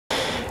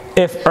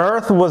If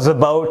Earth was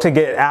about to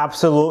get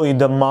absolutely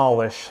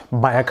demolished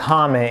by a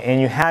comet and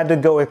you had to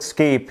go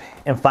escape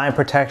and find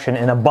protection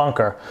in a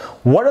bunker,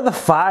 what are the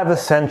 5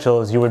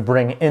 essentials you would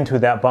bring into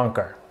that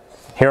bunker?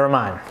 Here are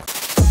mine.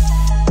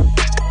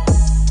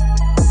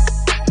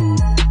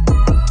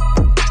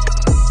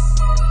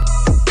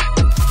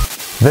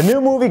 The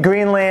new movie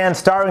Greenland,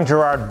 starring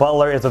Gerard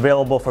Butler, is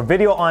available for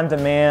video on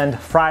demand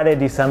Friday,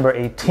 December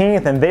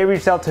 18th, and they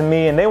reached out to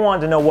me and they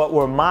wanted to know what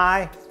were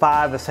my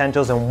 5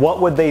 essentials and what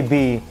would they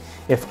be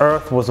if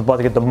Earth was about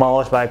to get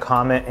demolished by a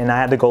comet and I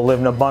had to go live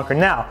in a bunker.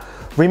 Now,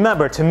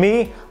 remember, to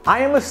me, I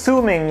am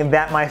assuming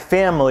that my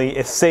family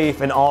is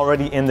safe and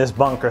already in this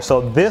bunker,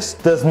 so this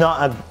does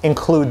not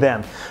include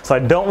them. So I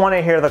don't want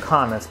to hear the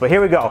comments, but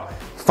here we go.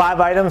 5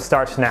 items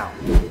starts now.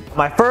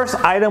 My first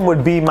item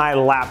would be my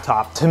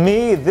laptop. To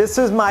me, this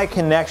is my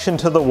connection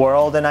to the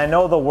world, and I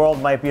know the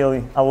world might be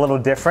a little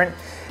different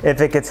if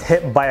it gets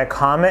hit by a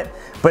comet,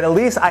 but at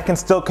least I can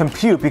still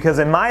compute, because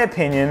in my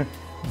opinion,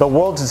 the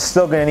world is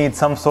still going to need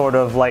some sort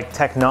of like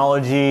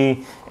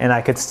technology, and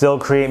I could still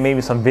create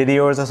maybe some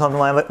videos or something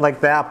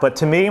like that. But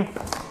to me,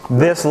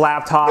 this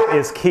laptop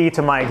is key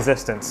to my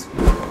existence.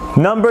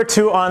 Number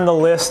 2 on the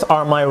list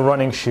are my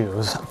running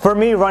shoes. For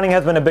me, running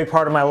has been a big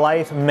part of my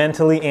life,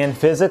 mentally and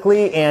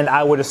physically, and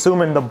I would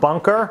assume in the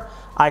bunker,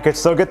 I could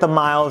still get the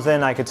miles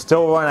in, I could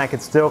still run, I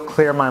could still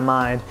clear my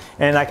mind,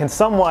 and I can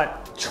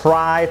somewhat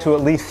try to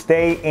at least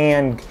stay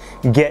and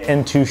get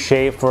into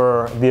shape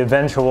for the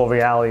eventual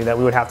reality that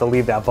we would have to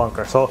leave that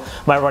bunker. So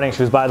my running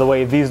shoes, by the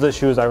way, these are the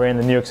shoes I ran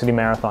the New York City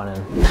Marathon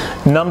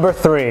in. Number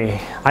 3,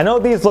 I know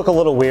these look a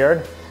little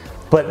weird,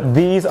 but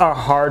these are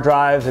hard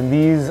drives, and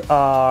these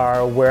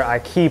are where I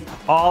keep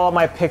all of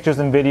my pictures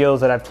and videos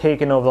that I've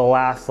taken over the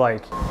last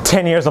like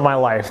 10 years of my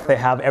life. They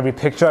have every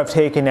picture I've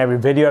taken, every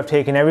video I've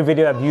taken, every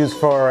video I've used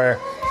for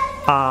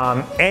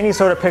any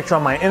sort of picture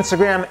on my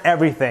Instagram,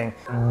 everything.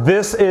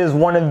 This is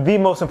one of the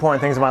most important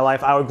things in my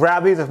life. I would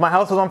grab these. If my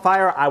house was on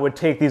fire, I would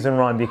take these and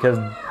run, because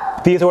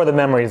these are where the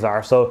memories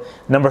are. So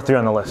number 3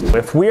 on the list.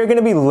 If we are going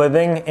to be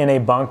living in a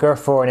bunker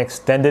for an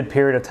extended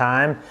period of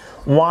time,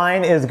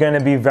 wine is going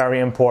to be very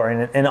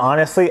important. And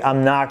honestly,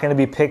 I'm not going to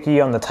be picky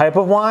on the type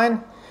of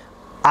wine.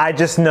 I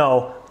just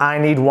know I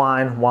need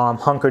wine while I'm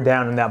hunkered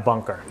down in that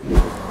bunker.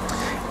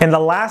 And the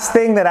last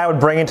thing that I would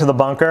bring into the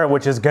bunker,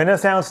 which is gonna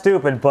sound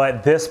stupid,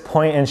 but this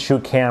point and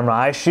shoot camera.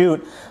 I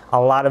shoot a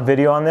lot of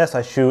video on this.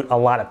 I shoot a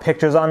lot of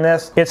pictures on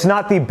this. It's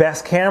not the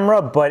best camera,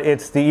 but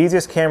it's the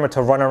easiest camera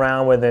to run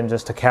around with and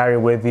just to carry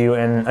with you.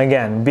 And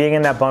again, being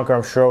in that bunker,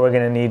 I'm sure we're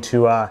gonna need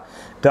to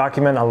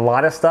document a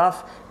lot of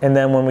stuff. And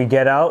then when we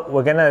get out,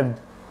 we're gonna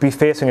be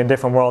facing a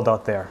different world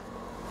out there.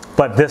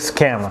 But this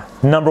camera,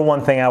 number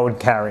 1 thing I would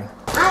carry.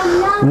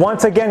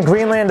 Once again,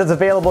 Greenland is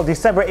available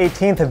December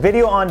 18th,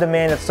 video on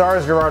demand. It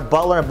stars Gerard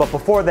Butler, but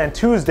before then,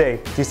 Tuesday,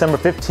 December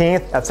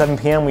 15th at 7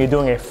 p.m., we're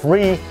doing a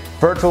free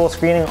virtual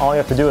screening. All you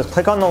have to do is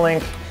click on the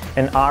link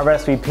and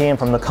RSVP, and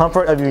from the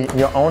comfort of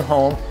your own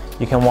home,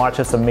 you can watch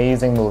this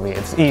amazing movie.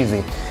 It's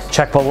easy.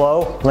 Check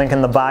below, link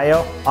in the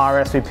bio,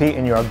 RSVP,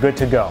 and you are good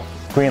to go.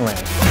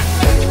 Greenland.